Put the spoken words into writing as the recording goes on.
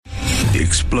The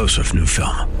explosive new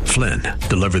film, Flynn,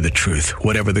 deliver the truth,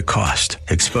 whatever the cost,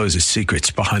 exposes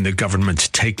secrets behind the government's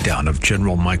takedown of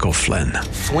General Michael Flynn.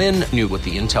 Flynn knew what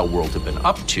the intel world had been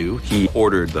up to. He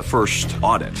ordered the first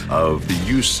audit of the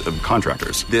use of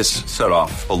contractors. This set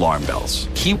off alarm bells.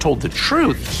 He told the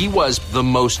truth. He was the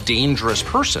most dangerous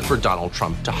person for Donald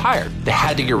Trump to hire. They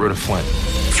had to get rid of Flynn.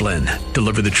 Flynn,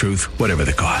 deliver the truth, whatever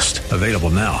the cost. Available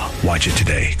now. Watch it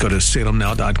today. Go to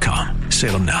salemnow.com.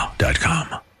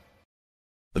 salemnow.com.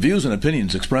 The views and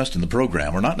opinions expressed in the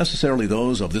program are not necessarily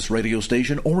those of this radio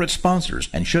station or its sponsors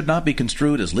and should not be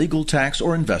construed as legal, tax,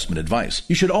 or investment advice.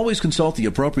 You should always consult the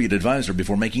appropriate advisor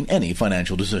before making any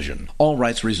financial decision. All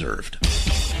rights reserved.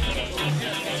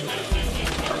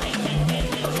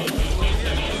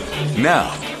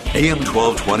 Now, AM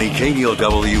 1220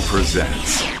 KDOW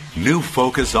presents New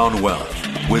Focus on Wealth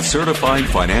with certified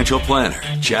financial planner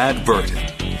Chad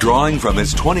Burton, drawing from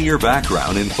his 20-year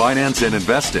background in finance and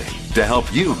investing to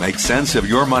help you make sense of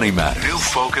your money matters. New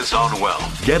Focus on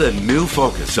Wealth. Get a new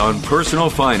focus on personal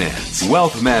finance,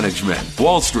 wealth management,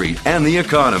 Wall Street, and the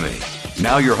economy.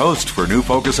 Now your host for New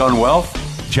Focus on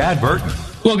Wealth, Chad Burton.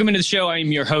 Welcome into the show.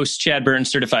 I'm your host, Chad Burton,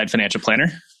 certified financial planner.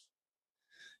 If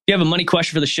you have a money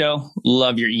question for the show,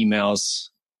 love your emails,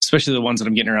 especially the ones that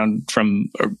I'm getting around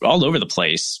from all over the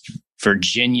place.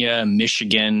 Virginia,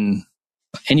 Michigan,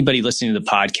 anybody listening to the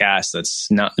podcast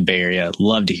that's not in the Bay Area,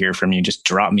 love to hear from you. Just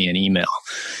drop me an email.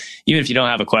 Even if you don't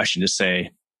have a question, just say,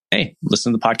 hey,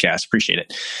 listen to the podcast. Appreciate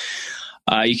it.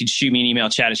 You can shoot me an email,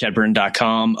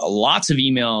 chad@chadburton.com. Lots of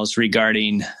emails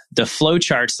regarding the flow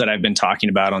charts that I've been talking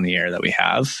about on the air that we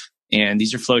have. And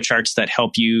these are flow charts that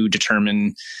help you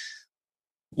determine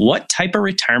what type of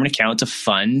retirement account to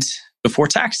fund before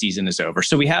tax season is over.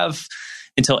 So we have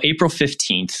until April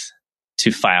 15th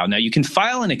to file. Now, you can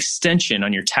file an extension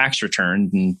on your tax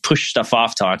return and push stuff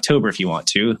off to October if you want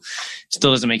to. Still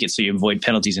doesn't make it so you avoid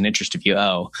penalties and interest if you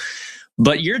owe.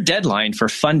 But your deadline for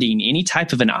funding any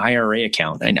type of an IRA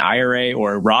account, an IRA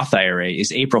or a Roth IRA,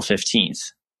 is April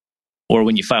 15th, or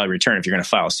when you file a return if you're going to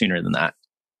file sooner than that.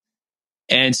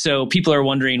 And so people are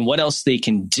wondering what else they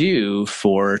can do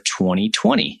for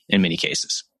 2020 in many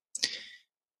cases.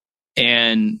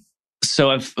 And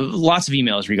so I've lots of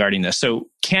emails regarding this. So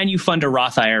can you fund a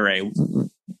Roth IRA?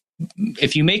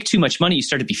 If you make too much money, you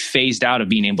start to be phased out of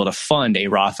being able to fund a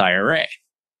Roth IRA.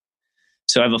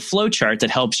 So I have a flow chart that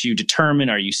helps you determine,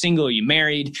 are you single, are you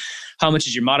married? How much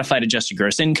is your modified adjusted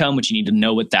gross income, which you need to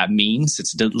know what that means.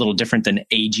 It's a little different than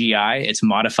AGI. It's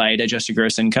modified adjusted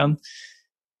gross income.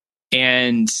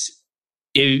 And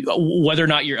whether or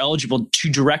not you're eligible to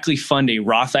directly fund a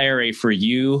Roth IRA for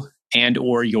you and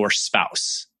or your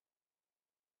spouse.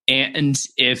 And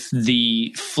if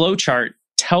the flow chart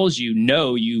tells you,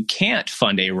 no, you can't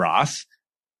fund a Roth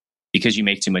because you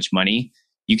make too much money,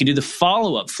 you can do the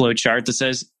follow-up flow chart that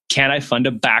says, can I fund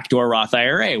a backdoor Roth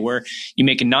IRA, where you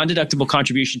make a non-deductible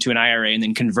contribution to an IRA and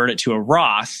then convert it to a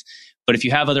Roth. But if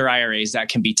you have other IRAs, that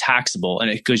can be taxable. And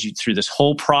it goes you through this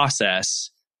whole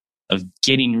process of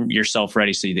getting yourself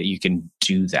ready so that you can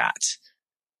do that.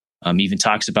 Even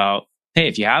talks about, hey,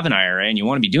 if you have an IRA and you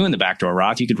want to be doing the backdoor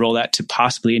Roth, you could roll that to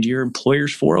possibly into your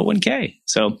employer's 401k.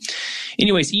 So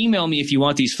anyways, email me if you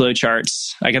want these flow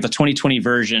charts. I got the 2020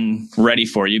 version ready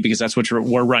for you because that's what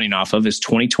we're running off of is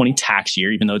 2020 tax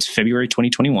year, even though it's February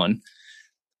 2021.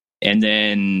 And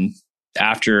then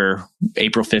after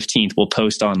April 15th, we'll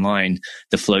post online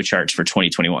the flow charts for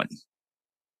 2021.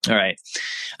 All right.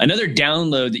 Another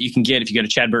download that you can get if you go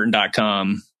to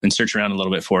chadburton.com and search around a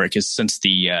little bit for it, because since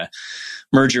the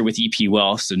merger with EP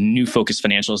Wealth, so New Focus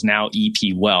Financial is now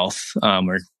EP Wealth.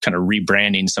 We're kind of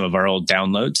rebranding some of our old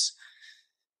downloads.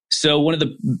 So one of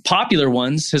the popular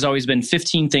ones has always been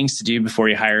 15 things to do before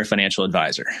you hire a financial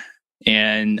advisor.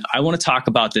 And I want to talk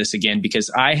about this again because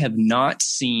I have not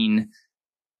seen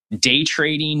day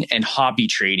trading and hobby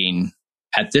trading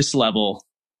at this level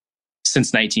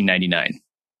since 1999.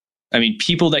 I mean,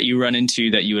 people that you run into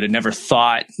that you would have never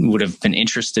thought would have been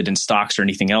interested in stocks or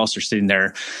anything else are sitting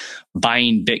there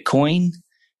buying Bitcoin.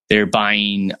 They're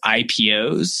buying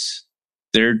IPOs.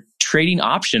 They're trading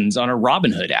options on a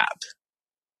Robinhood app.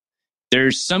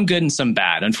 There's some good and some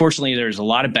bad. Unfortunately, there's a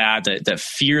lot of bad. That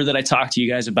fear that I talked to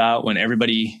you guys about when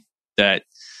everybody that,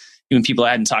 even people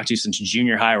I hadn't talked to since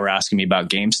junior high were asking me about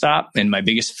GameStop. And my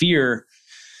biggest fear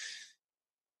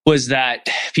was that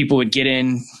people would get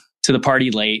in to the party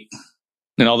late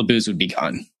and all the booze would be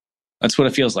gone. That's what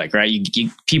it feels like, right?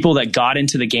 People that got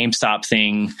into the GameStop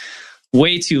thing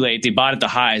way too late, they bought at the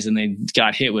highs and they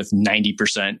got hit with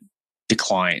 90%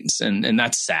 declines. And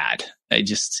that's sad.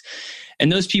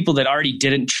 And those people that already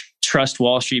didn't trust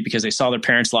Wall Street because they saw their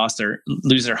parents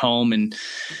lose their home and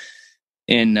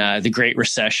in the Great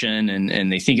Recession,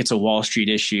 and they think it's a Wall Street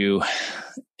issue.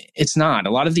 It's not.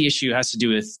 A lot of the issue has to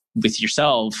do with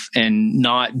yourself and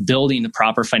not building the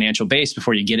proper financial base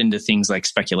before you get into things like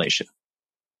speculation.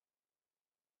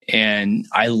 And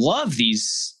I love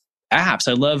these apps.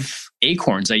 I love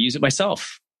Acorns. I use it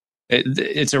myself.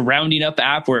 It's a rounding up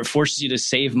app where it forces you to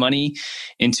save money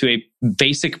into a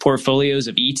basic portfolios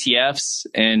of ETFs.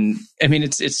 And I mean,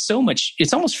 it's so much,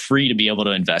 it's almost free to be able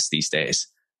to invest these days.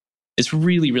 It's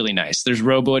really, really nice. There's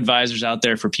robo-advisors out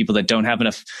there for people that don't have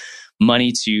enough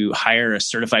money to hire a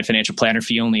certified financial planner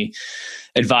fee-only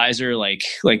advisor like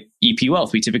EP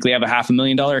Wealth. We typically have a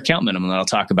 $500,000 account minimum that I'll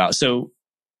talk about. So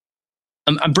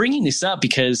I'm bringing this up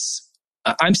because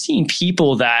I'm seeing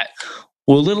people that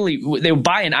will they'll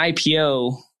buy an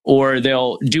IPO or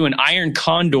they'll do an Iron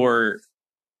Condor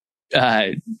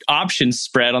option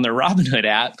spread on their Robinhood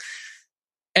app,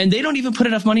 and they don't even put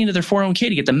enough money into their 401k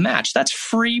to get the match. That's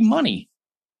free money.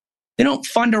 They don't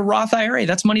fund a Roth IRA.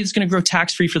 That's money that's going to grow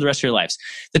tax-free for the rest of your lives.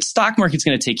 The stock market's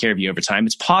going to take care of you over time.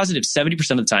 It's positive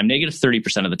 70% of the time, negative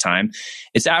 30% of the time.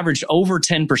 It's averaged over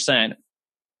 10%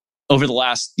 over the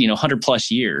last 100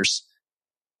 plus years.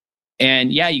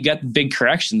 And yeah, you got big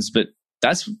corrections, but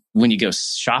that's when you go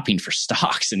shopping for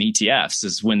stocks and ETFs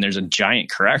is when there's a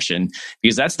giant correction,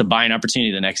 because that's the buying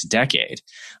opportunity of the next decade.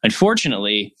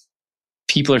 Unfortunately,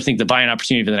 people think the buying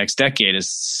opportunity for the next decade is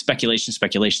speculation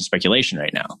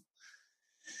right now.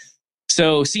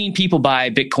 So seeing people buy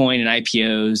Bitcoin and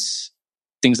IPOs,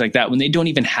 things like that, when they don't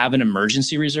even have an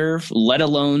emergency reserve, let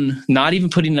alone not even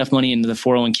putting enough money into the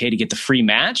 401k to get the free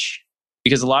match,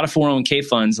 because a lot of 401k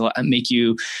funds make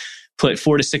you put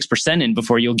 4 to 6% in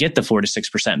before you'll get the 4 to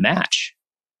 6% match.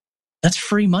 That's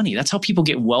free money. That's how people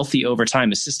get wealthy over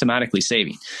time, is systematically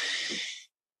saving.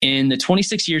 In the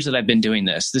 26 years that I've been doing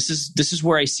this is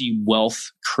where I see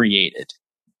wealth created.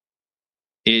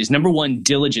 Is number one,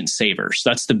 diligent savers.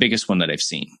 That's the biggest one that I've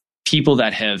seen. People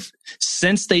that have,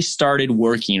 since they started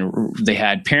working, they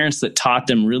had parents that taught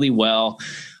them really well,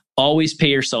 always pay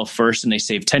yourself first, and they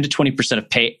save 10 to 20% of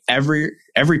pay every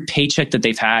paycheck that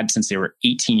they've had since they were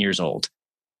 18 years old.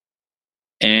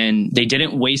 And they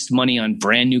didn't waste money on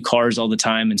brand new cars all the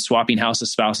time and swapping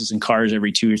houses, spouses, and cars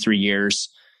every 2 or 3 years.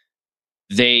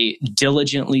 They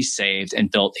diligently saved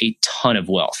and built a ton of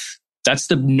wealth. That's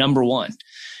the number one.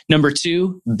 Number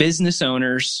two, business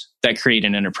owners that create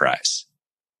an enterprise.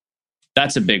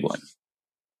 That's a big one.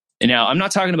 And now, I'm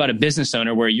not talking about a business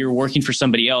owner where you're working for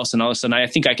somebody else and all of a sudden, I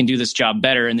think I can do this job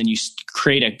better. And then you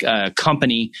create a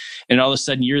company and all of a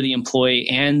sudden you're the employee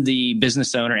and the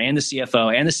business owner and the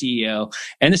CFO and the CEO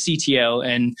and the CTO.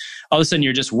 And all of a sudden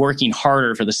you're just working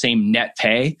harder for the same net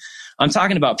pay. I'm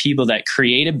talking about people that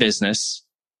create a business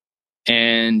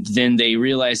and then they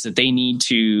realize that they need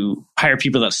to hire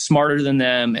people that are smarter than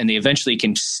them, and they eventually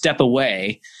can step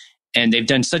away. And they've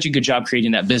done such a good job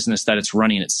creating that business that it's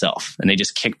running itself. And they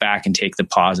just kick back and take the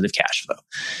positive cash flow.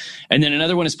 And then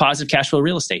another one is positive cash flow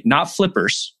real estate, not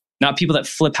flippers, not people that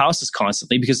flip houses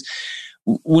constantly. Because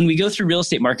when we go through real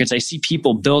estate markets, I see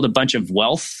people build a bunch of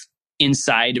wealth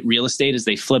inside real estate as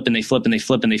they flip and they flip and they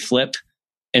flip and they flip.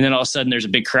 And then all of a sudden there's a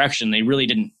big correction. They really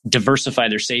didn't diversify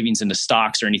their savings into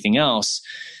stocks or anything else,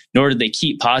 nor did they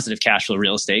keep positive cash flow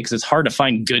real estate, because it's hard to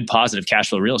find good positive cash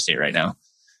flow real estate right now.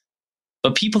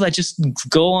 But people that just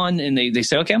go on and they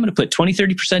say, okay, I'm going to put 20,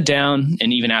 30% down.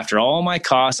 And even after all my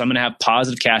costs, I'm going to have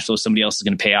positive cash flow. Somebody else is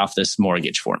going to pay off this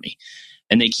mortgage for me.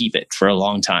 And they keep it for a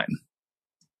long time.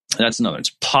 That's another. It's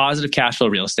positive cash flow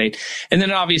real estate. And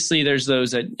then obviously there's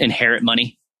those that inherit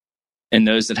money and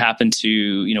those that happen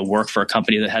to, work for a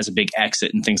company that has a big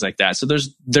exit and things like that. So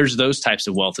there's those types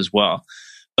of wealth as well.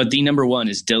 But the number one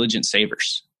is diligent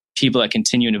savers. People that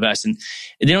continue to invest, and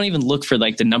they don't even look for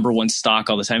like the number one stock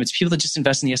all the time. It's people that just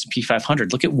invest in the S&P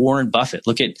 500. Look at Warren Buffett.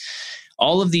 Look at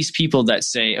all of these people that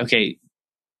say, okay,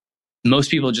 most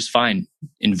people just find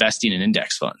investing in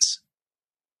index funds.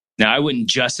 Now, I wouldn't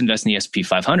just invest in the S&P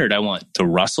 500. I want the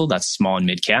Russell, that's small and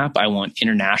mid cap. I want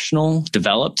international,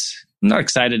 developed. I'm not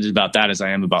excited about that as I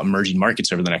am about emerging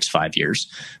markets over the next 5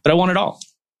 years, but I want it all.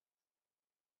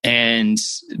 And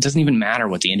it doesn't even matter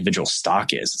what the individual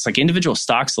stock is. It's like individual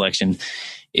stock selection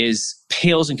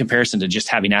pales in comparison to just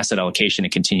having asset allocation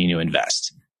and continuing to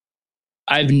invest.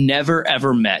 I've never,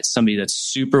 ever met somebody that's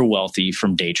super wealthy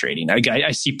from day trading. I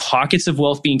see pockets of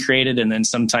wealth being created, and then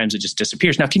sometimes it just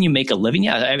disappears. Now, can you make a living?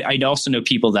 Yeah. I also know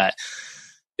people that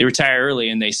they retire early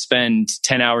and they spend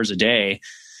 10 hours a day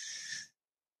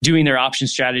doing their option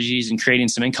strategies and creating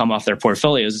some income off their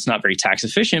portfolios. It's not very tax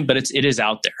efficient, but it is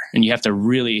out there, and you have to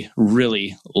really,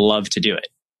 really love to do it.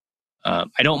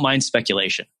 I don't mind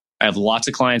speculation. I have lots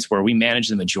of clients where we manage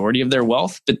the majority of their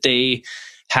wealth, but they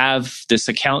have this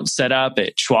account set up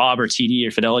at Schwab or TD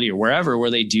or Fidelity or wherever where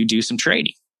they do some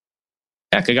trading.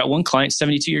 Heck, I got one client,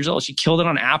 72 years old. She killed it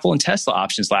on Apple and Tesla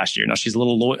options last year. Now she's a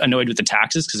little annoyed with the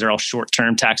taxes because they're all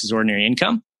short-term taxes, ordinary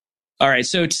income. All right,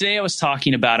 so today I was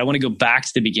talking about, I want to go back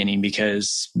to the beginning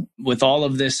because with all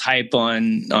of this hype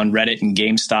on Reddit and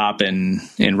GameStop and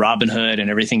Robinhood and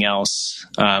everything else,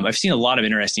 I've seen a lot of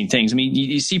interesting things. I mean,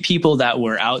 you see people that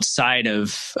were outside of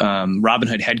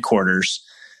Robinhood headquarters.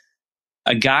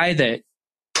 A guy that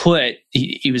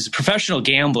he was a professional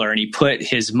gambler and he put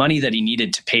his money that he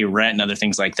needed to pay rent and other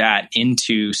things like that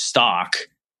into stock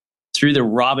through the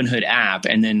Robinhood app,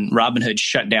 and then Robinhood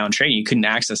shut down trading. You couldn't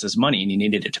access his money and you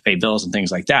needed it to pay bills and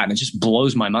things like that. And it just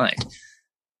blows my mind.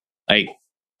 Like,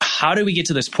 how do we get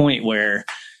to this point where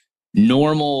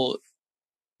normal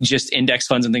just index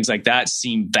funds and things like that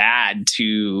seem bad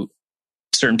to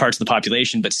certain parts of the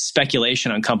population, but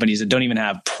speculation on companies that don't even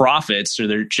have profits or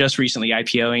they're just recently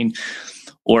IPOing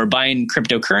or buying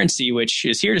cryptocurrency, which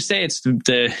is here to stay. It's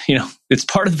it's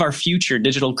part of our future,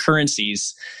 digital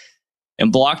currencies.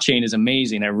 And blockchain is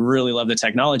amazing. I really love the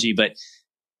technology, but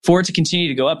for it to continue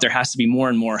to go up, there has to be more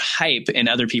and more hype and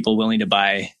other people willing to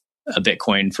buy a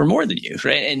Bitcoin for more than you,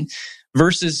 right? And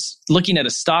versus looking at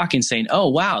a stock and saying, oh,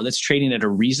 wow, that's trading at a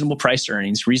reasonable price to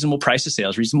earnings, reasonable price to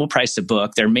sales, reasonable price to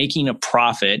book. They're making a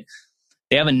profit.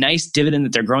 They have a nice dividend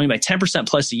that they're growing by 10%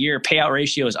 plus a year. Payout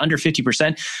ratio is under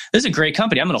 50%. This is a great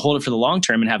company. I'm going to hold it for the long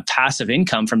term and have passive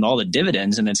income from all the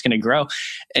dividends, and it's going to grow.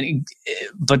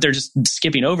 But they're just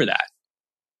skipping over that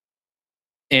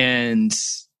and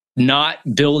not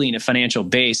building a financial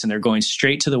base, and they're going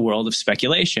straight to the world of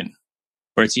speculation,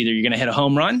 where it's either you're going to hit a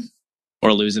home run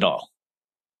or lose it all.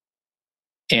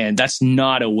 And that's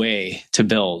not a way to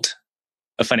build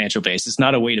a financial base. It's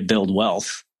not a way to build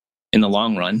wealth in the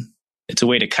long run. It's a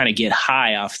way to kind of get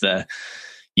high off the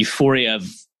euphoria of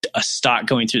a stock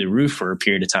going through the roof for a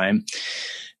period of time.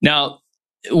 Now,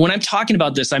 when I'm talking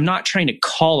about this, I'm not trying to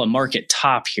call a market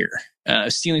top here.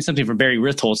 Stealing something from Barry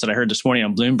Ritholtz that I heard this morning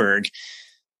on Bloomberg.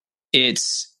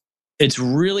 It's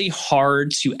really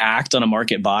hard to act on a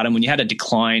market bottom when you had a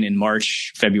decline in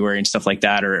March, February, and stuff like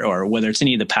that, or whether it's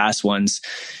any of the past ones.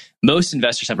 Most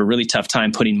investors have a really tough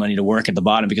time putting money to work at the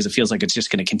bottom because it feels like it's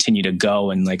just going to continue to go,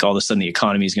 and like all of a sudden the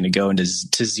economy is going to go into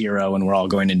zero and we're all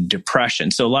going into depression.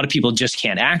 So a lot of people just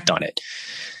can't act on it.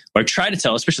 Or I try to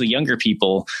tell, especially younger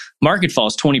people, market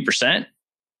falls 20%.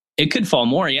 It could fall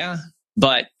more, yeah,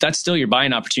 but that's still your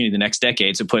buying opportunity the next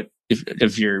decade. So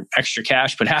if you're extra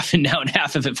cash, put half in now and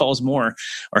half if it falls more,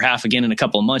 or half again in a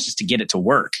couple of months just to get it to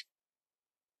work.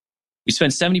 We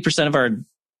spend 70% of our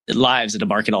lives at a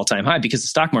market all-time high because the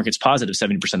stock market's positive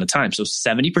 70% of the time. So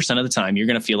 70% of the time, you're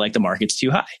going to feel like the market's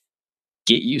too high.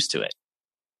 Get used to it.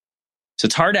 So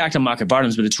it's hard to act on market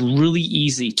bottoms, but it's really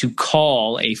easy to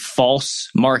call a false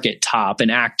market top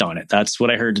and act on it. That's what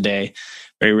I heard today.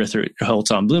 Barry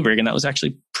Ritholtz on Bloomberg, and that was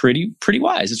actually pretty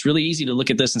wise. It's really easy to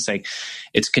look at this and say,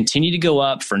 it's continued to go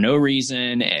up for no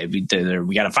reason. We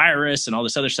got a virus and all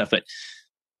this other stuff, but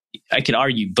I could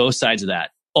argue both sides of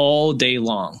that all day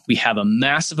long. We have a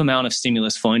massive amount of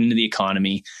stimulus flowing into the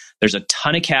economy. There's a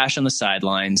ton of cash on the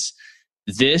sidelines.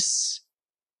 This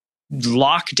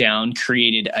lockdown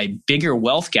created a bigger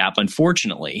wealth gap,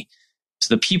 unfortunately.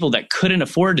 So the people that couldn't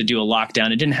afford to do a lockdown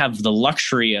and didn't have the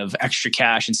luxury of extra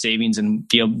cash and savings and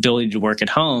the ability to work at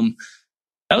home,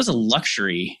 that was a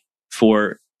luxury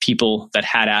for people that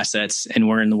had assets and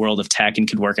were in the world of tech and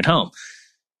could work at home.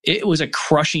 It was a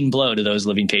crushing blow to those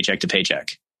living paycheck to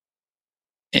paycheck.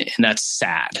 And that's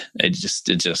sad.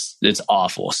 It's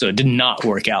awful. So it did not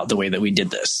work out the way that we did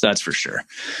this. That's for sure.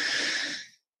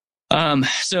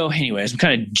 So anyways, I'm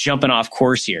kind of jumping off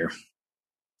course here.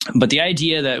 But the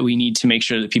idea that we need to make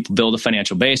sure that people build a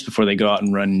financial base before they go out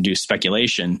and run and do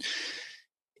speculation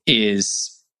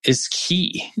is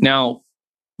key. Now,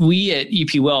 we at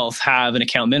EP Wealth have an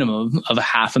account minimum of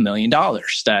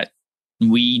 $500,000 that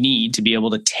we need to be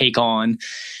able to take on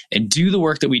and do the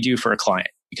work that we do for a client,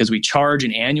 because we charge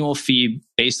an annual fee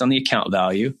based on the account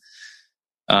value.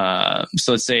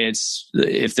 So let's say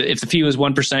if the fee was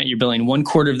 1%, you're billing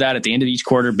 1/4 of that at the end of each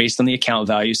quarter based on the account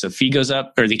value. So fee goes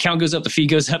up, or the account goes up, the fee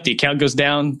goes up, the account goes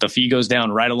down, the fee goes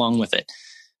down right along with it.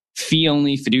 Fee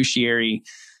only, fiduciary,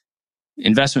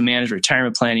 investment management,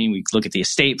 retirement planning. We look at the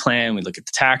estate plan, we look at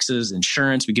the taxes,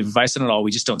 insurance, we give advice on it all.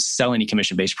 We just don't sell any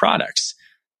commission-based products.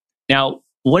 Now,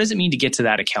 what does it mean to get to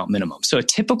that account minimum? So a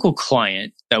typical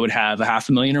client that would have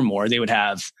 $500,000 or more, they would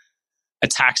have a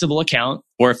taxable account,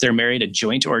 or if they're married, a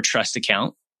joint or a trust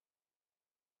account.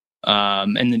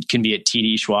 And it can be at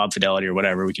TD, Schwab, Fidelity, or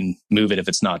whatever. We can move it if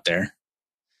it's not there.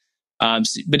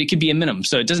 But it could be a minimum.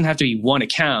 So it doesn't have to be one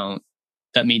account.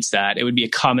 that meets that, it would be a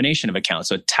combination of accounts.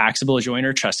 So a taxable joint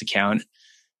or trust account.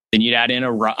 Then you'd add in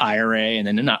a IRA and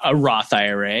then a Roth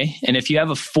IRA. And if you have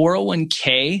a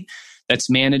 401k that's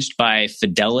managed by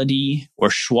Fidelity or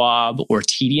Schwab or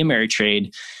TD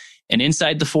Ameritrade, and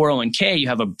inside the 401k, you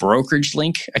have a brokerage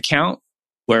link account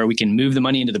where we can move the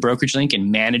money into the brokerage link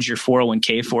and manage your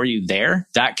 401k for you there,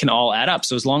 that can all add up.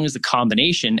 So as long as the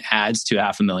combination adds to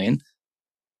 $500,000,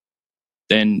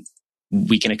 then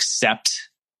we can accept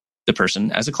the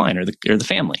person as a client or the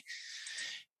family.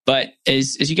 But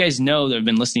as you guys know, that have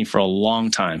been listening for a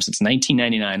long time, since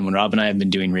 1999, when Rob and I have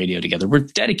been doing radio together, we're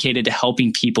dedicated to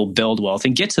helping people build wealth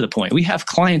and get to the point. We have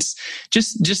clients,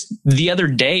 just the other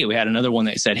day, we had another one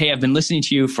that said, hey, I've been listening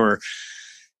to you for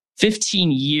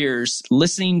 15 years,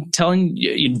 listening, telling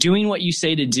you, doing what you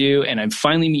say to do, and I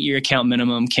finally meet your account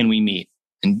minimum. Can we meet?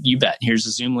 And you bet. Here's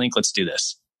a Zoom link. Let's do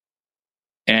this.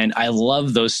 And I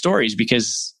love those stories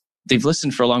because they've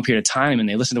listened for a long period of time and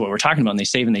they listen to what we're talking about and they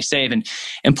save and they save.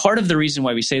 And part of the reason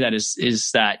why we say that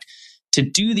is that to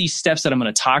do these steps that I'm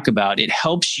going to talk about, it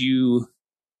helps you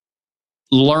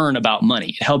learn about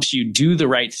money. It helps you do the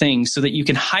right thing so that you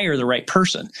can hire the right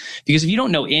person. Because if you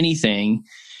don't know anything,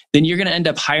 then you're going to end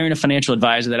up hiring a financial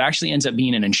advisor that actually ends up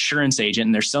being an insurance agent,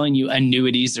 and they're selling you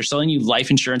annuities. They're selling you life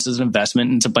insurance as an investment,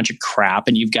 and it's a bunch of crap.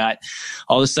 And you've got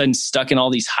all of a sudden stuck in all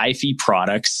these high fee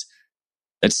products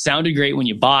that sounded great when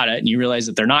you bought it, and you realize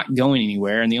that they're not going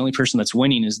anywhere. And the only person that's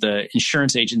winning is the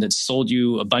insurance agent that sold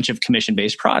you a bunch of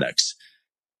commission-based products.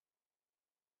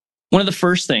 One of the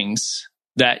first things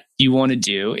that you want to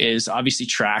do is obviously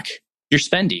track your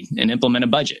spending and implement a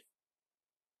budget.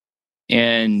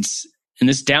 And in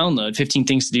this download, 15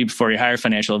 Things to Do Before You Hire a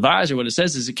Financial Advisor, what it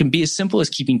says is it can be as simple as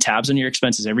keeping tabs on your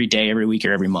expenses every day, every week,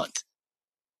 or every month.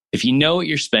 If you know what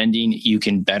you're spending, you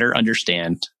can better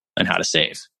understand on how to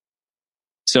save.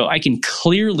 So I can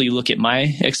clearly look at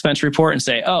my expense report and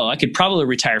say, oh, I could probably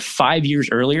retire 5 years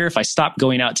earlier if I stopped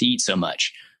going out to eat so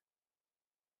much.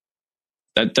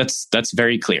 That's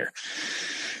very clear.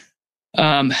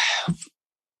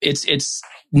 It's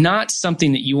not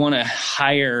something that you want to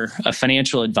hire a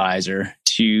financial advisor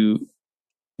to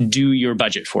do your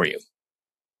budget for you.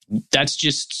 That's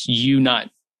just you not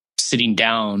sitting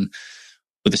down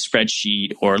with a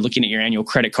spreadsheet or looking at your annual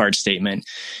credit card statement,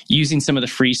 using some of the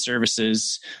free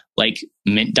services like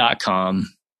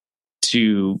mint.com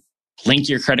to link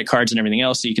your credit cards and everything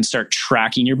else so you can start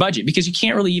tracking your budget, because you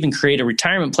can't really even create a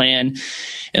retirement plan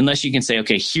unless you can say,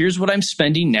 okay, here's what I'm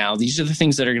spending now. These are the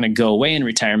things that are going to go away in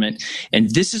retirement. And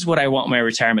this is what I want my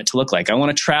retirement to look like. I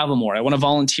want to travel more. I want to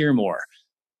volunteer more.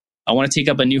 I want to take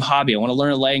up a new hobby. I want to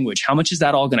learn a language. How much is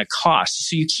that all going to cost?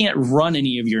 So you can't run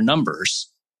any of your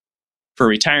numbers for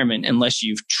retirement unless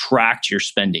you've tracked your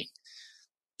spending.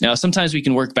 Now, sometimes we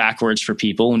can work backwards for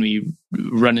people when we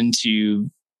run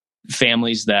into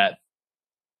families that,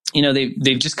 you know,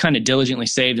 they've just kind of diligently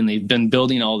saved and they've been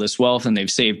building all this wealth and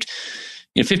they've saved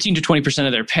 15 to 20%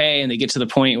 of their pay, and they get to the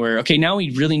point where, okay, now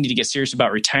we really need to get serious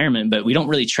about retirement, but we don't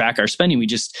really track our spending. We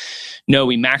just know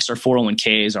we maxed our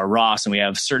 401ks, our Roths, and we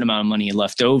have a certain amount of money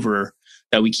left over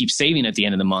that we keep saving at the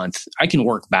end of the month. I can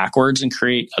work backwards and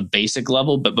create a basic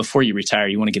level, but before you retire,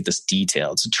 you want to get this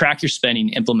detailed. So track your spending,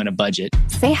 implement a budget.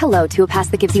 Say hello to a pass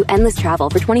that gives you endless travel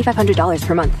for $2,500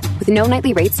 per month with no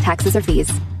nightly rates, taxes, or fees.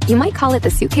 You might call it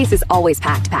the suitcase is always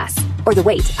packed pass, or the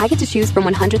wait, I get to choose from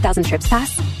 100,000 trips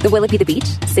pass, the will it be the beach,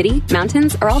 city,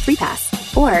 mountains, or all three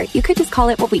pass. Or you could just call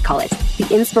it what we call it, the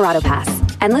Inspirato Pass.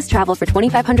 Endless travel for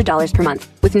 $2,500 per month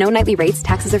with no nightly rates,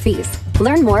 taxes, or fees.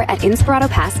 Learn more at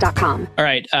inspiratopass.com. All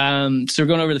right. So we're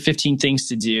going over the 15 things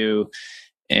to do.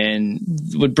 And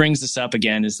what brings this up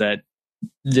again is that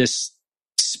this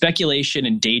speculation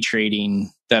and day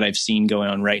trading that I've seen going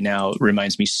on right now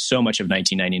reminds me so much of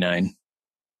 1999.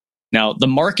 Now, the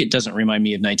market doesn't remind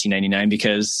me of 1999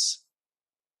 because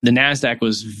the NASDAQ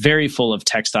was very full of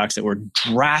tech stocks that were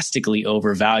drastically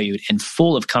overvalued and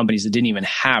full of companies that didn't even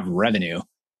have revenue.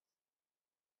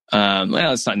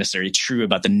 Well, it's not necessarily true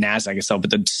about the NASDAQ itself,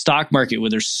 but the stock market, where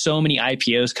there's so many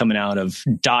IPOs coming out of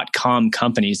 .com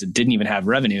companies that didn't even have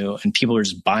revenue, and people were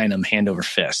just buying them hand over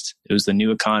fist. It was the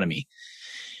new economy.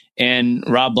 And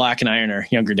Rob Black and I, in our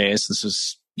younger days, this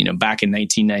was, back in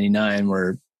 1999,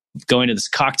 we're going to this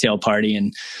cocktail party,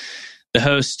 and the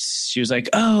host, she was like,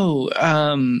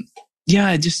 yeah,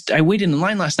 I waited in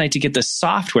line last night to get the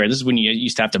software. This is when you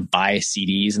used to have to buy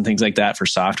CDs and things like that for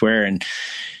software. And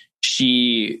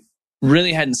she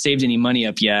really hadn't saved any money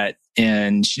up yet.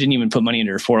 And she didn't even put money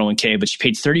into her 401k, but she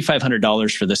paid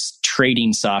 $3,500 for this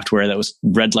trading software that was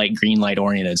red light, green light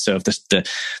oriented. So if the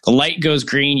light goes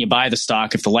green, you buy the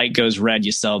stock. If the light goes red,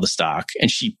 you sell the stock. And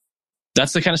she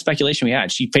That's the kind of speculation we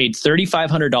had. She paid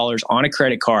 $3,500 on a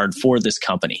credit card for this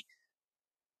company.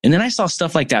 And then I saw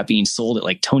stuff like that being sold at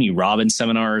like Tony Robbins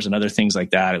seminars and other things like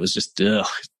that. It was just,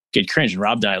 get cringe. And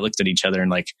Rob and I looked at each other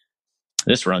and like,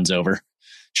 this runs over.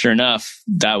 Sure enough,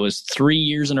 that was 3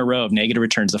 years in a row of negative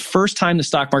returns. The first time the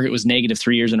stock market was negative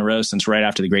 3 years in a row since right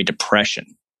after the Great Depression,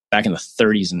 back in the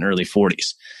 30s and early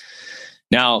 40s.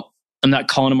 Now, I'm not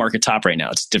calling a market top right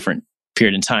now. It's a different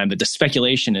period in time, but the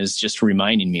speculation is just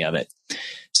reminding me of it.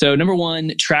 So number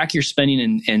one, track your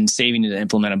spending and saving to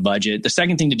implement a budget. The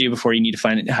second thing to do before you need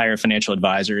to hire a financial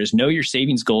advisor is know your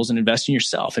savings goals and invest in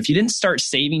yourself. If you didn't start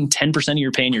saving 10% of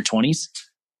your pay in your 20s,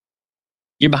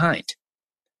 you're behind.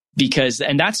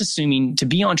 And that's assuming to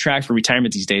be on track for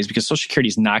retirement these days, because Social Security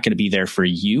is not going to be there for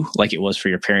you like it was for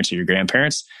your parents or your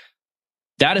grandparents.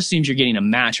 That assumes you're getting a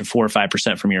match of 4 or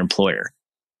 5% from your employer.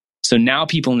 So now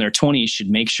people in their 20s should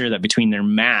make sure that between their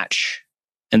match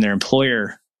and their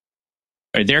employer,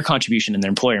 or their contribution and their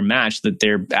employer match, that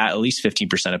they're at least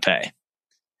 15% of pay.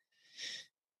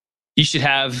 You should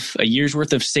have a year's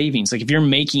worth of savings. Like if you're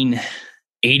making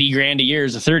 80 grand a year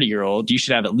as a 30-year-old, you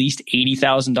should have at least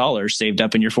 $80,000 saved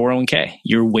up in your 401k.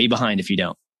 You're way behind if you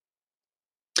don't.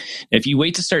 If you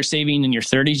wait to start saving in your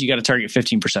 30s, you got to target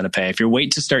 15% of pay. If you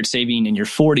wait to start saving in your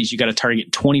 40s, you got to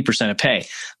target 20% of pay.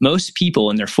 Most people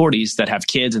in their 40s that have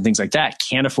kids and things like that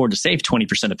can't afford to save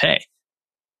 20% of pay,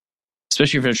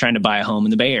 especially if they're trying to buy a home in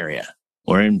the Bay Area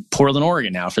or in Portland,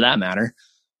 Oregon now, for that matter.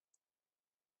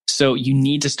 So you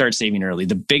need to start saving early.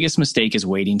 The biggest mistake is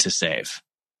waiting to save.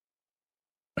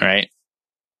 All right.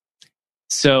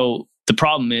 So the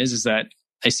problem is that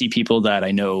I see people that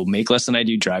I know make less than I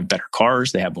do, drive better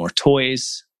cars, they have more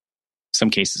toys, in some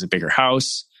cases a bigger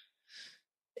house,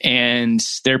 and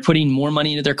they're putting more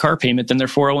money into their car payment than their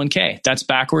 401k. That's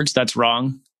backwards. That's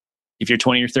wrong. If you're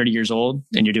 20 or 30 years old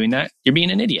and you're doing that, you're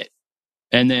being an idiot.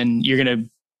 And then you're going to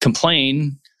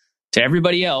complain to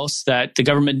everybody else that the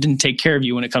government didn't take care of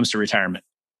you when it comes to retirement.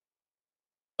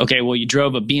 Okay, well, you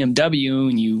drove a BMW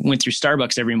and you went through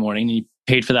Starbucks every morning and you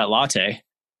paid for that latte.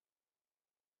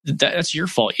 That's your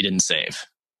fault you didn't save.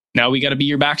 Now we got to be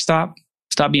your backstop.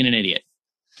 Stop being an idiot.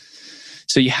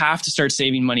 So you have to start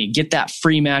saving money. Get that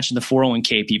free match in the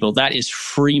 401k, people. That is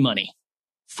free money.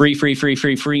 Free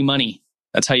money.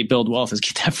 That's how you build wealth, is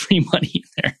get that free money in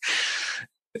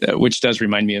there. Which does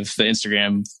remind me of the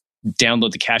Instagram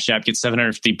download the Cash App, get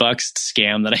 $750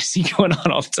 scam that I see going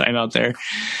on all the time out there.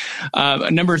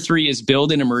 Number 3 is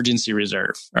build an emergency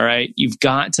reserve. All right. You've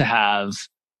got to have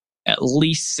at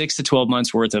least 6 to 12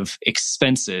 months worth of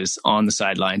expenses on the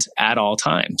sidelines at all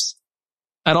times.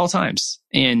 At all times.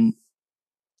 And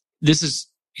this is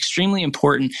extremely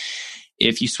important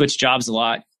if you switch jobs a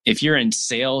lot. If you're in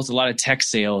sales, a lot of tech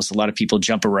sales, a lot of people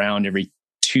jump around every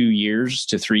 2 years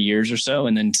to 3 years or so.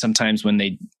 And then sometimes when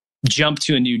they jump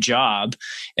to a new job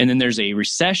and then there's a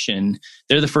recession,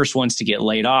 they're the first ones to get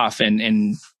laid off.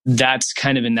 And that's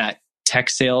kind of in that tech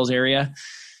sales area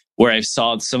where I've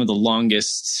saw some of the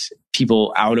longest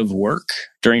people out of work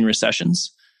during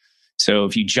recessions. So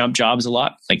if you jump jobs a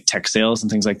lot, like tech sales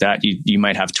and things like that, you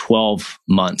might have 12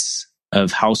 months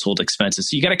of household expenses.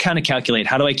 So you got to kind of calculate,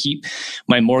 how do I keep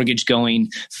my mortgage going,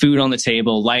 food on the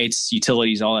table, lights,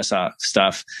 utilities, all that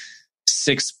stuff,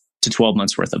 6 to 12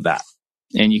 months worth of that.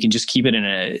 And you can just keep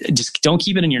it just don't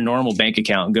keep it in your normal bank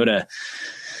account and go to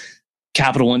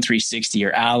Capital One 360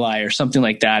 or Ally or something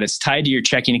like that. It's tied to your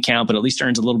checking account, but at least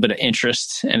earns a little bit of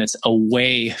interest, and it's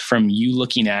away from you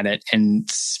looking at it and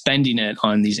spending it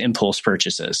on these impulse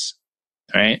purchases.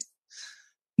 All right.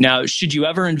 Now, should you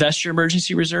ever invest your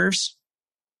emergency reserves?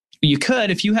 You could.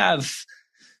 If you have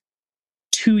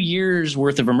 2 years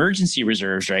worth of emergency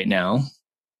reserves right now,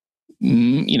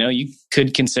 you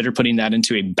could consider putting that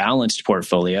into a balanced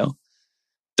portfolio.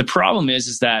 The problem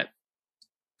is that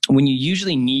when you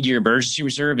usually need your emergency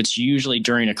reserve, it's usually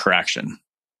during a correction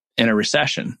and a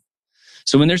recession.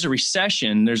 So when there's a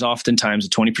recession, there's oftentimes a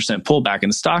 20% pullback in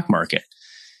the stock market.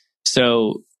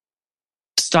 So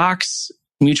stocks,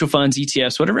 mutual funds,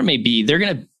 ETFs, whatever it may be, they're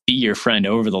going to be your friend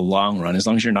over the long run as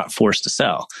long as you're not forced to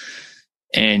sell.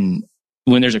 And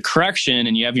when there's a correction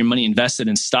and you have your money invested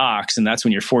in stocks, and that's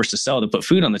when you're forced to sell to put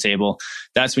food on the table,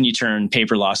 that's when you turn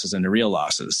paper losses into real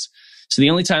losses. So the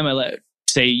only time I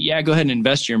say, yeah, go ahead and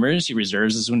invest your emergency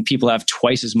reserves is when people have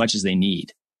twice as much as they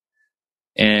need.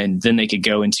 And then they could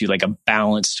go into like a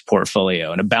balanced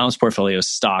portfolio. And a balanced portfolio is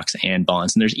stocks and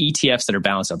bonds. And there's ETFs that are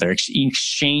balanced out there.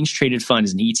 Exchange traded fund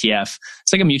is an ETF.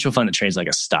 It's like a mutual fund that trades like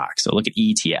a stock. So look at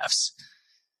ETFs.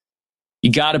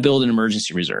 You got to build an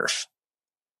emergency reserve.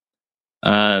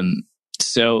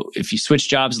 So if you switch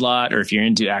jobs a lot, or if you're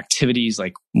into activities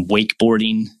like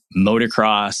wakeboarding,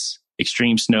 motocross,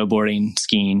 extreme snowboarding,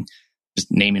 skiing,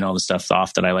 just naming all the stuff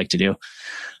off that I like to do.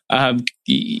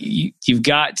 You've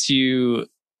got to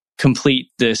complete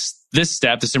this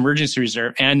step, this emergency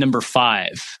reserve, and number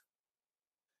 5.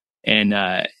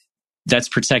 And that's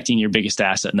protecting your biggest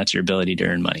asset, and that's your ability to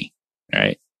earn money. All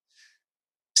right.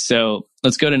 So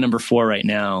let's go to number 4 right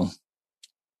now.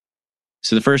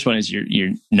 So the first one is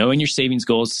you're knowing your savings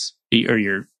goals, or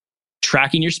you're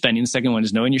tracking your spending. The second one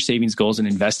is knowing your savings goals and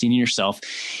investing in yourself.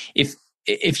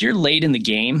 If you're late in the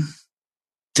game,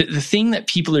 the thing that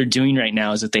people are doing right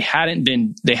now is that they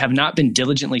have not been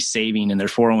diligently saving in their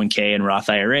 401k and Roth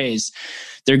IRAs.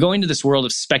 They're going to this world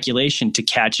of speculation to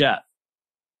catch up.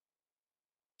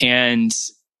 And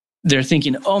they're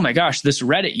thinking, oh my gosh, this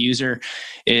Reddit user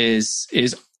is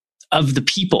of the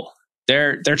people.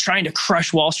 They're trying to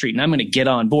crush Wall Street and I'm going to get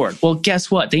on board. Well,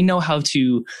 guess what? They know how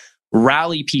to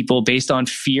rally people based on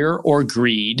fear or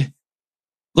greed.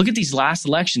 Look at these last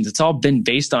elections. It's all been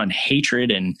based on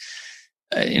hatred and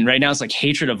right now it's like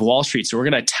hatred of Wall Street. So we're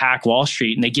going to attack Wall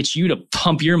Street, and they get you to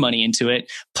pump your money into it,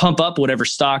 pump up whatever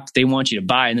stock they want you to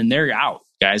buy. And then they're out,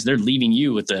 guys. They're leaving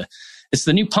you with it's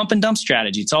the new pump and dump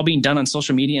strategy. It's all being done on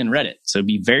social media and Reddit. So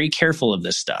be very careful of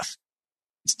this stuff.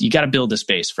 You got to build this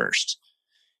base first.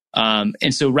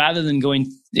 And so rather than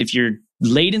if you're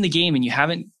late in the game and you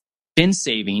haven't been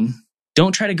saving,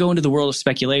 don't try to go into the world of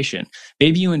speculation.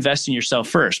 Maybe you invest in yourself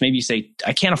first. Maybe you say,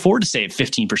 I can't afford to save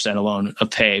 15% alone of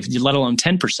pay, let alone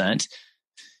 10%.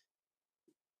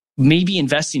 Maybe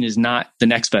investing is not the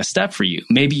next best step for you.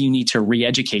 Maybe you need to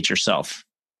re-educate yourself.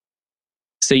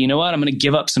 Say, you know what? I'm going to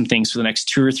give up some things for the next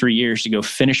 2 or 3 years to go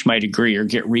finish my degree or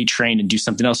get retrained and do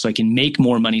something else so I can make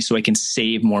more money, so I can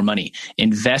save more money.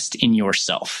 Invest in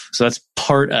yourself. So that's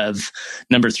part of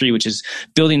number 3, which is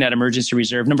building that emergency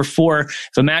reserve. Number 4,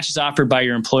 if a match is offered by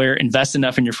your employer, invest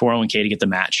enough in your 401k to get the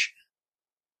match.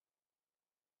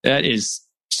 That is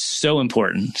so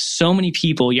important. So many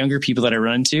people, younger people that I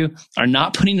run into, are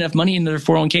not putting enough money into their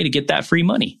 401k to get that free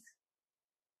money.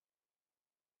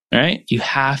 All right? You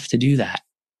have to do that.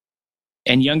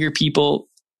 And younger people,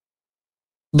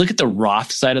 look at the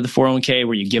Roth side of the 401k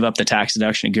where you give up the tax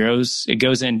deduction. It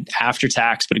goes in after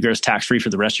tax, but it goes tax-free for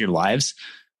the rest of your lives.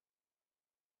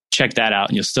 Check that out,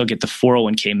 and you'll still get the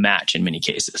 401k match in many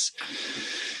cases.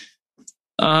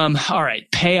 All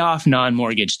right, pay off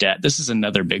non-mortgage debt. This is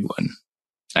another big one.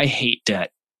 I hate debt.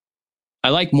 I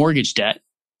like mortgage debt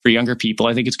for younger people.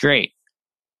 I think it's great.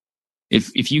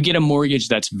 If you get a mortgage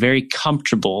that's very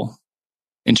comfortable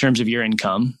in terms of your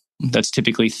income, that's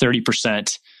typically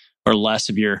 30% or less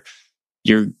of your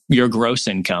gross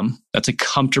income. That's a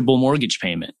comfortable mortgage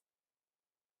payment.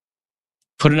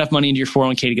 Put enough money into your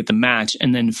 401k to get the match,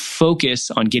 and then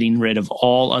focus on getting rid of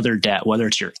all other debt, whether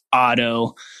it's your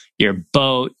auto, your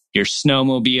boat, your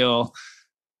snowmobile,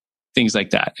 things like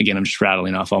that. Again, I'm just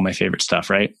rattling off all my favorite stuff,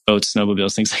 right? Boats,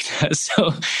 snowmobiles, things like that.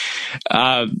 So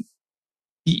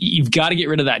you've got to get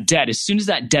rid of that debt. As soon as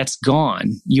that debt's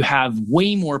gone, you have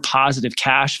way more positive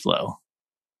cash flow.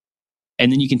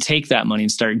 And then you can take that money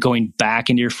and start going back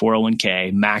into your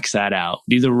 401k, max that out,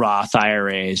 do the Roth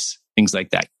IRAs, things like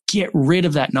that. Get rid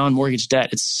of that non-mortgage debt.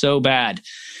 It's so bad,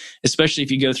 especially if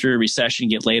you go through a recession,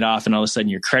 get laid off, and all of a sudden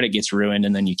your credit gets ruined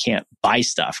and then you can't buy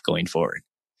stuff going forward.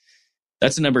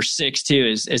 That's number 6 too,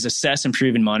 is assess,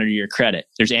 improve, and monitor your credit.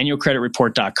 There's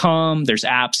annualcreditreport.com. There's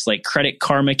apps like Credit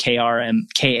Karma,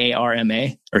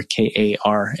 K-A-R-M-A,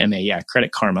 yeah,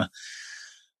 Credit Karma.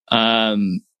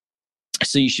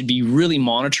 So you should be really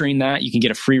monitoring that. You can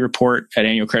get a free report at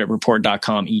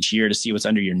annualcreditreport.com each year to see what's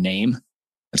under your name.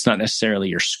 That's not necessarily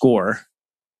your score.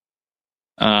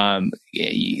 So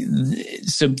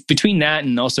between that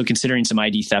and also considering some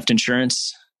ID theft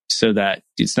insurance, so that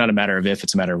it's not a matter of if,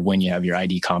 it's a matter of when you have your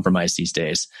ID compromised these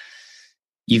days.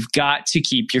 You've got to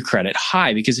keep your credit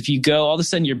high, because if you go, all of a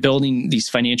sudden you're building these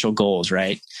financial goals,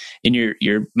 right? And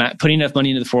you're putting enough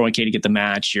money into the 401k to get the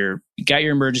match. You got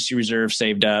your emergency reserve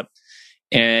saved up,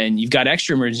 and you've got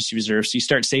extra emergency reserve. So you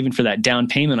start saving for that down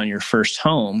payment on your first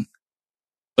home.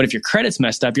 But if your credit's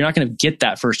messed up, you're not going to get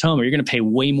that first home, or you're going to pay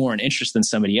way more in interest than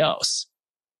somebody else.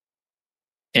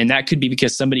 And that could be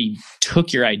because somebody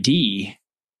took your ID,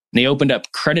 they opened up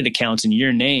credit accounts in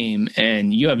your name,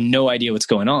 and you have no idea what's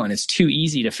going on. It's too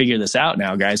easy to figure this out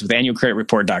now, guys, with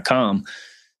annualcreditreport.com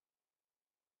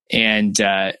and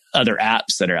other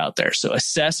apps that are out there. So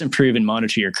assess, improve, and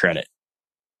monitor your credit.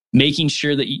 Making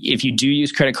sure that if you do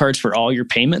use credit cards for all your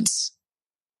payments,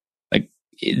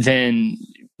 then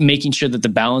making sure that the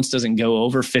balance doesn't go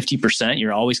over 50%.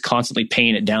 You're always constantly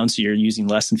paying it down, so you're using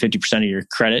less than 50% of your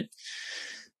credit.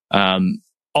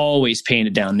 always paying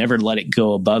it down. Never let it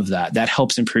go above that. That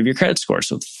helps improve your credit score.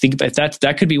 So think about that.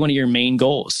 That could be one of your main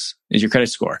goals is your credit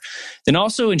score. Then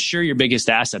also insure your biggest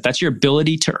asset. That's your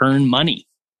ability to earn money.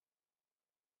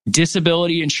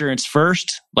 Disability insurance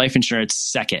first, life insurance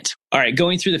second. All right,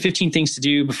 going through the 15 things to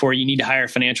do before you need to hire a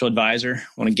financial advisor.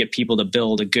 I want to get people to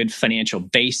build a good financial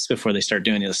base before they start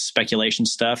doing this speculation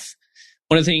stuff.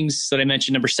 One of the things that I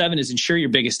mentioned, number 7, is insure your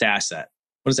biggest asset.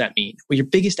 What does that mean? Well, your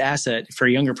biggest asset for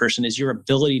a younger person is your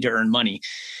ability to earn money.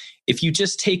 If you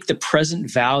just take the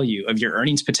present value of your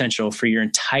earnings potential for your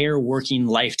entire working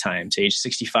lifetime to age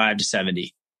 65 to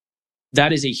 70,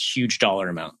 that is a huge dollar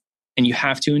amount. And you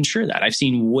have to insure that. I've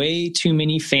seen way too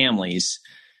many families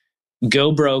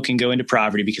go broke and go into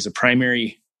poverty because a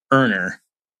primary earner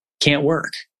can't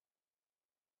work.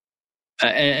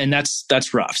 And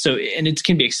that's rough. So, and it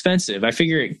can be expensive. I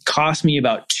figure it cost me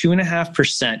about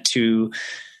 2.5% to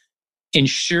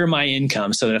insure my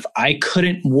income so that if I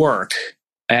couldn't work,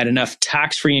 I had enough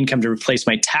tax-free income to replace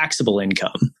my taxable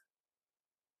income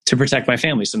to protect my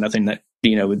family. So nothing that,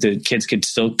 the kids could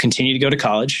still continue to go to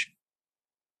college.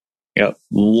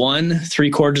 1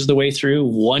 3/4 of the way through,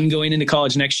 1 going into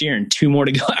college next year, and 2 more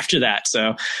to go after that.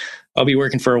 So I'll be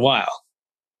working for a while.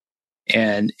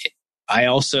 And I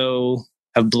also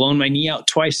have blown my knee out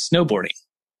twice snowboarding.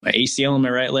 My ACL in my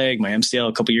right leg, my MCL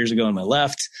a couple years ago on my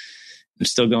left. I'm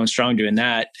still going strong doing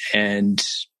that. And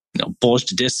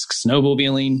bulged disc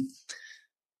snowmobiling. I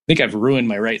think I've ruined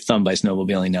my right thumb by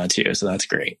snowmobiling now too. So that's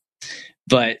great.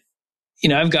 But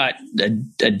I've got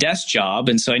a desk job,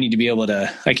 and so I need to be able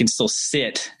to, I can still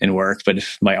sit and work, but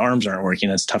if my arms aren't working,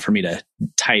 that's tough for me to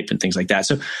type and things like that.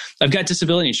 So I've got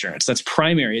disability insurance. That's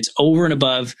primary. It's over and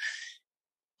above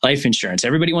life insurance.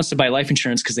 Everybody wants to buy life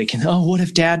insurance because they can, what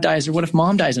if dad dies or what if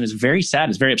mom dies? And it's very sad.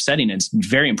 It's very upsetting. And it's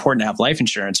very important to have life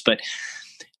insurance, but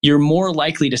you're more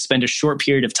likely to spend a short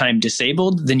period of time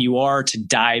disabled than you are to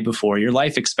die before your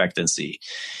life expectancy.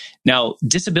 Now,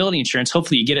 disability insurance,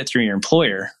 hopefully you get it through your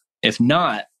employer. If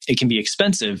not, it can be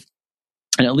expensive,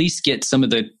 and at least get some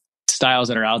of the styles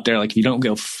that are out there. Like if you don't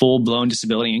go full-blown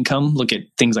disability income, look at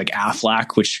things like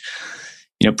Aflac, which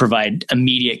provide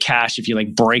immediate cash if you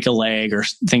break a leg or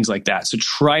things like that. So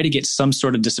try to get some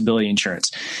sort of disability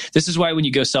insurance. This is why when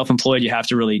you go self-employed, you have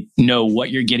to really know what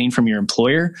you're getting from your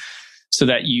employer, so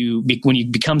that when you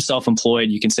become self-employed,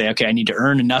 you can say, okay, I need to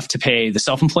earn enough to pay the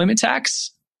self-employment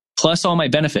tax plus all my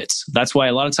benefits. That's why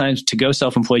a lot of times to go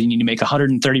self-employed, you need to make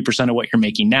 130% of what you're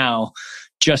making now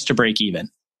just to break even.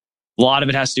 A lot of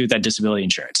it has to do with that disability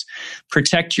insurance.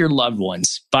 Protect your loved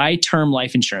ones. Buy term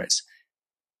life insurance.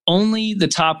 Only the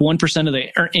top 1% of the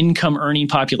income earning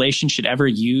population should ever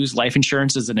use life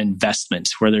insurance as an investment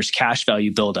where there's cash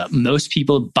value buildup. Most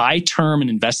people buy term and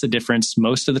invest the difference.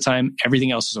 Most of the time,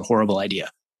 everything else is a horrible idea.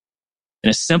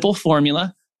 And a simple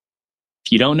formula,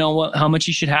 if you don't know how much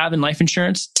you should have in life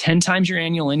insurance, 10 times your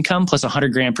annual income plus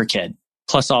 $100,000 per kid,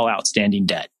 plus all outstanding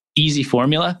debt. Easy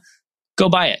formula. Go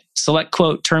buy it. Select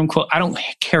quote, term quote. I don't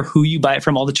care who you buy it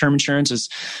from. All the term insurance is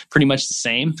pretty much the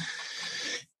same.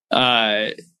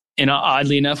 And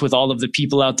oddly enough, with all of the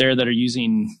people out there that are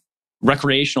using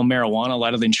recreational marijuana, a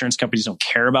lot of the insurance companies don't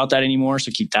care about that anymore. So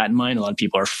keep that in mind. A lot of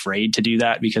people are afraid to do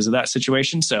that because of that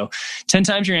situation. So 10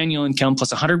 times your annual income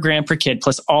plus $100,000 per kid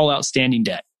plus all outstanding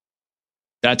debt.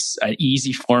 That's an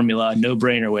easy formula, a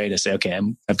no-brainer way to say, okay,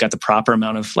 I've got the proper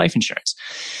amount of life insurance.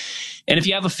 And if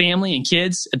you have a family and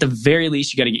kids, at the very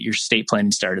least, you got to get your estate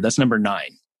planning started. That's number 9.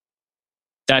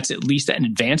 That's at least an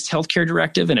advanced healthcare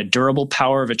directive and a durable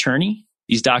power of attorney.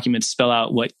 These documents spell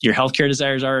out what your healthcare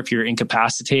desires are if you're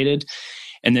incapacitated.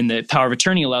 And then the power of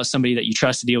attorney allows somebody that you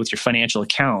trust to deal with your financial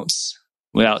accounts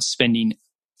without spending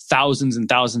thousands and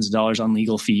thousands of dollars on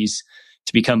legal fees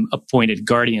to become appointed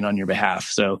guardian on your behalf.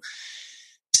 So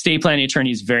estate planning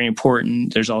attorney is very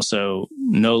important. There's also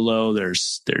NOLO,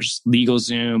 there's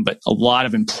LegalZoom, but a lot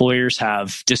of employers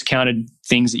have discounted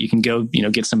things that you can go,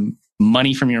 get some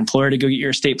money from your employer to go get your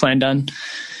estate plan done.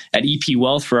 At EP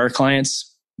Wealth, for our clients,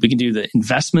 we can do the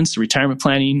investments, the retirement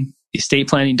planning, the estate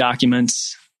planning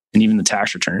documents, and even the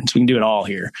tax returns. We can do it all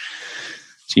here.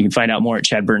 So you can find out more at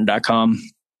chadburton.com.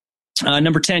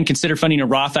 Number 10, consider funding a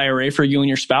Roth IRA for you and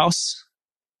your spouse.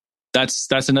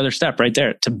 That's another step right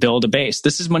there to build a base.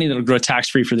 This is money that'll grow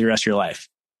tax-free for the rest of your life.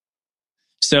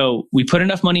 So we put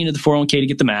enough money into the 401k to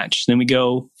get the match. Then we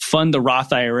go fund the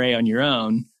Roth IRA on your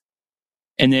own.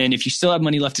 And then if you still have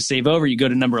money left to save over, you go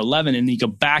to number 11 and you go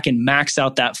back and max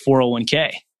out that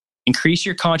 401k. Increase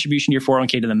your contribution to your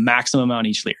 401k to the maximum amount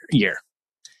each year.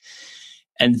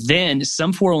 And then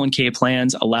some 401k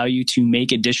plans allow you to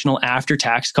make additional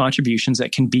after-tax contributions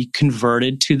that can be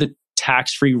converted to the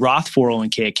tax-free Roth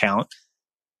 401k account.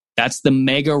 That's the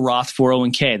mega Roth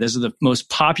 401k. Those are the most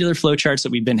popular flowcharts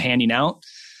that we've been handing out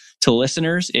to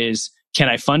listeners is, can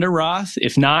I fund a Roth?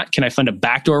 If not, can I fund a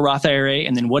backdoor Roth IRA?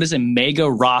 And then what is a mega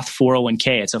Roth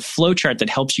 401k? It's a flowchart that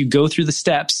helps you go through the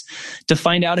steps to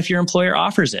find out if your employer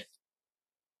offers it.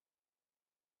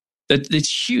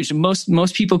 It's huge.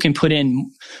 Most people can put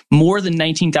in more than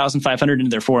 $19,500 into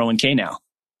their 401k now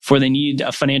before they need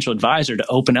a financial advisor to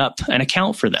open up an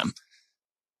account for them.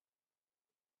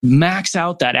 Max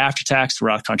out that after-tax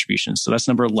Roth contribution. So that's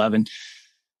number 11.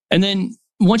 And then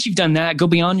once you've done that, go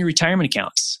beyond your retirement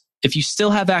accounts. If you still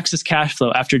have excess cash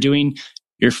flow after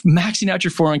you're maxing out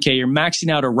your 401k, you're maxing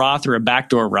out a Roth or a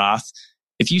backdoor Roth.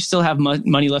 If you still have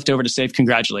money left over to save,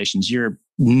 congratulations. You're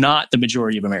not the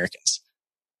majority of Americans.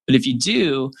 But if you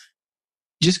do,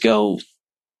 just go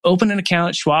open an account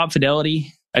at Schwab,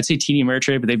 Fidelity. I'd say TD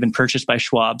Ameritrade, but they've been purchased by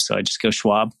Schwab, so I just go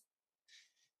Schwab.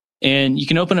 And you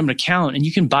can open up an account and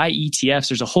you can buy ETFs.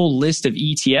 There's a whole list of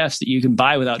ETFs that you can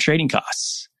buy without trading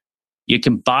costs. You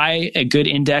can buy a good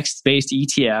index-based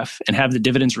ETF and have the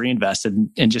dividends reinvested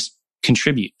and just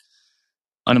contribute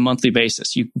on a monthly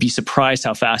basis. You'd be surprised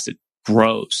how fast it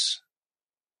grows.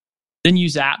 Then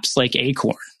use apps like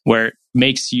Acorn, where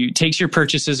it takes your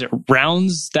purchases, it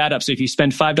rounds that up. So if you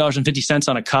spend $5.50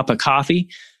 on a cup of coffee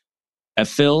at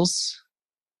Phil's,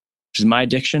 which is my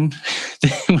addiction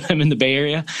when I'm in the Bay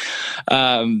Area,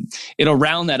 it'll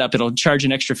round that up. It'll charge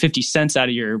an extra 50 cents out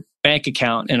of your bank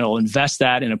account, and it'll invest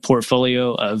that in a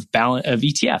portfolio of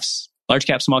ETFs, large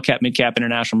cap, small cap, mid cap,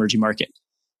 international, emerging market.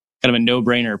 Kind of a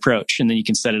no-brainer approach. And then you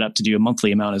can set it up to do a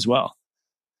monthly amount as well.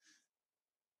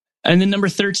 And then number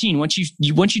 13, once you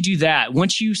do that,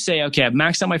 once you say, okay, I've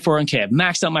maxed out my 401k, I've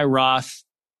maxed out my Roth,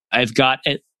 I've got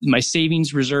my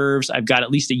savings reserves, I've got at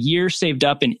least a year saved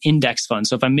up in index funds.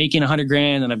 So if I'm making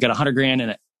 $100,000, then I've got $100,000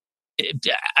 in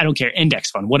I don't care, index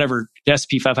fund, whatever,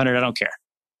 S&P 500, I don't care.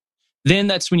 Then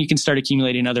that's when you can start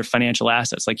accumulating other financial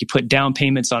assets. Like you put down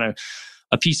payments on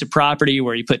a piece of property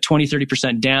where you put 20,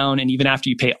 30% down. And even after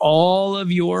you pay all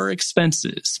of your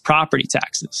expenses, property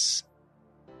taxes,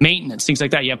 maintenance, things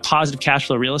like that, you have positive cash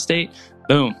flow real estate.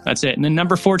 Boom, that's it. And then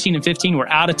number 14 and 15, we're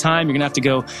out of time. You're going to have to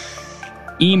go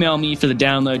email me for the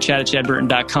download,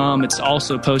 chad@chadburton.com. It's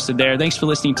also posted there. Thanks for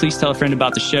listening. Please tell a friend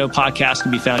about the show. Podcast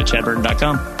can be found at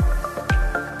chadburton.com.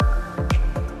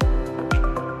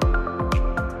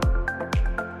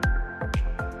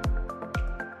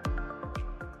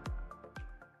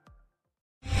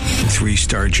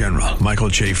 Three-star General Michael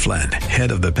J. Flynn,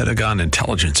 head of the Pentagon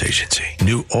Intelligence Agency,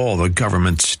 knew all the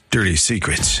government's dirty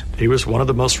secrets. He was one of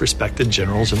the most respected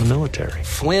generals in the military.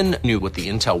 Flynn knew what the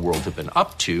intel world had been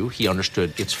up to. He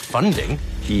understood its funding.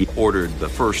 He ordered the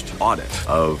first audit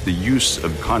of the use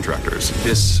of contractors.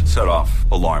 This set off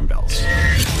alarm bells.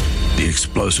 The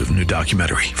explosive new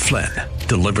documentary, Flynn,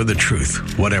 Deliver the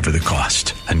Truth, Whatever the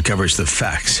Cost, uncovers the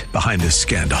facts behind this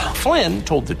scandal. Flynn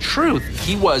told the truth.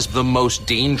 He was the most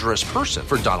dangerous person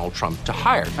for Donald Trump to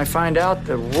hire. I find out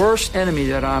the worst enemy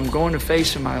that I'm going to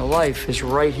face in my life is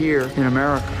right here in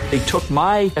America. They took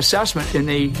my assessment and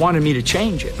they wanted me to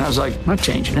change it. And I was like, I'm not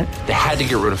changing it. They had to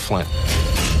get rid of Flynn.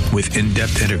 With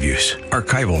in-depth interviews,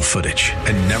 archival footage,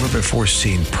 and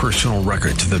never-before-seen personal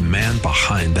records of the man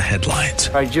behind the headlines.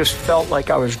 I just felt like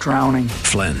I was drowning.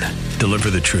 Flynn, Deliver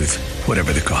the Truth,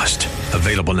 Whatever the Cost.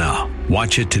 Available now.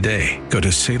 Watch it today. Go to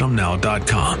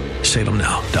salemnow.com.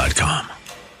 salemnow.com.